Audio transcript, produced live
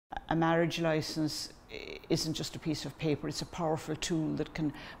a marriage license isn't just a piece of paper, it's a powerful tool that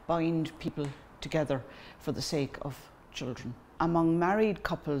can bind people together for the sake of children. Among married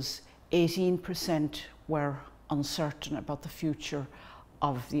couples, 18% were uncertain about the future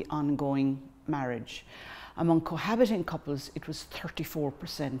of the ongoing marriage. Among cohabiting couples, it was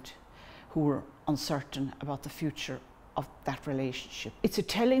 34% who were uncertain about the future of that relationship. It's a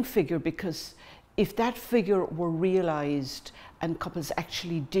telling figure because if that figure were realised and couples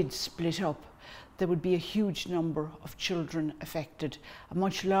actually did split up, there would be a huge number of children affected, a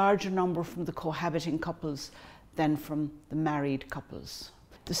much larger number from the cohabiting couples than from the married couples.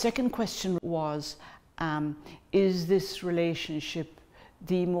 The second question was, is this relationship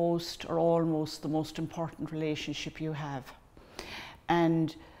the most or almost the most important relationship you have?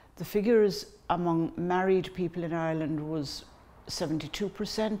 And the figures among married people in Ireland was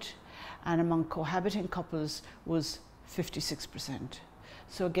 72%, and among cohabiting couples was 56%.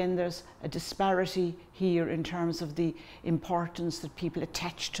 So again, there's a disparity here in terms of the importance that people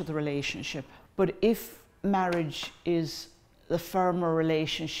attach to the relationship. But if marriage is the firmer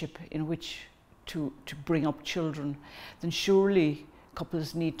relationship in which to bring up children, then surely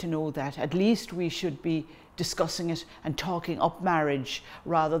couples need to know that. At least we should be discussing it and talking up marriage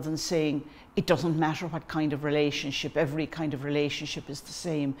rather than saying it doesn't matter what kind of relationship, every kind of relationship is the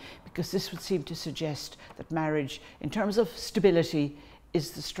same, because this would seem to suggest that marriage, in terms of stability,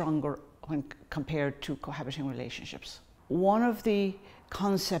 is the stronger when compared to cohabiting relationships. One of the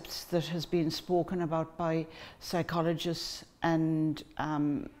concepts that has been spoken about by psychologists and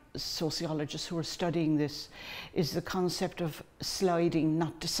sociologists who are studying this is the concept of sliding,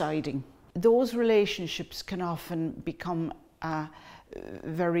 not deciding. Those relationships can often become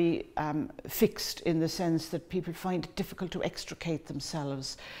very fixed in the sense that people find it difficult to extricate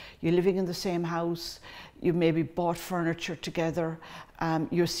themselves. You're living in the same house, you maybe bought furniture together,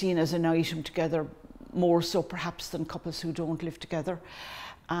 you're seen as an item together, more so perhaps than couples who don't live together.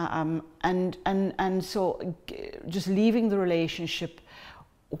 And so just leaving the relationship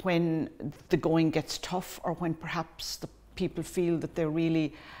when the going gets tough, or when perhaps the people feel that they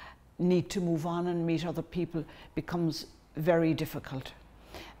really need to move on and meet other people, becomes very difficult.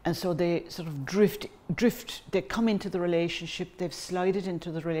 And so they sort of drift, they come into the relationship, they've slided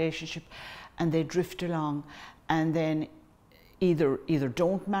into the relationship, and they drift along, and then either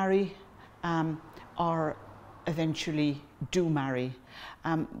don't marry or eventually do marry.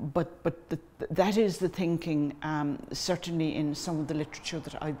 That is the thinking, certainly in some of the literature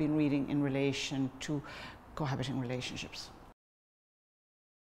that I've been reading in relation to cohabiting relationships.